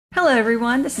Hello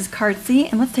everyone, this is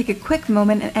Cardzy, and let's take a quick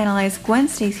moment and analyze Gwen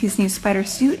Stacy's new spider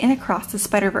suit in Across the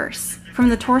Spider-Verse. From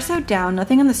the torso down,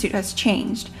 nothing on the suit has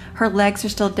changed. Her legs are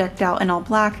still decked out in all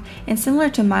black, and similar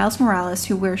to Miles Morales,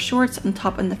 who wears shorts on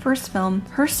top in the first film,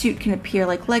 her suit can appear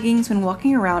like leggings when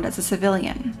walking around as a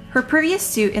civilian. Her previous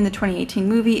suit in the 2018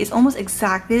 movie is almost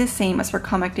exactly the same as her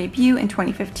comic debut in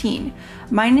 2015,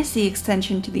 minus the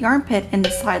extension to the armpit and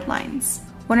the sidelines.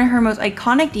 One of her most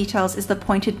iconic details is the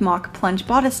pointed mock plunge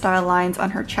bodice style lines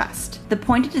on her chest. The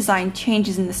pointed design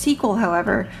changes in the sequel,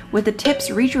 however, with the tips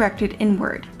redirected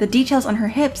inward. The details on her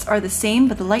hips are the same,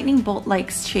 but the lightning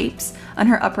bolt-like shapes on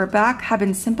her upper back have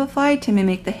been simplified to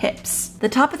mimic the hips. The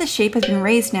top of the shape has been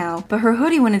raised now, but her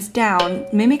hoodie when it's down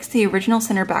mimics the original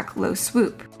center back low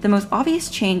swoop. The most obvious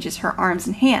change is her arms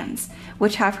and hands,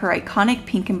 which have her iconic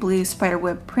pink and blue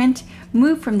spiderweb print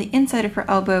moved from the inside of her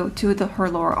elbow to her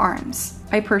lower arms.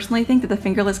 I personally think that the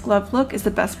fingerless glove look is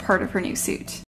the best part of her new suit.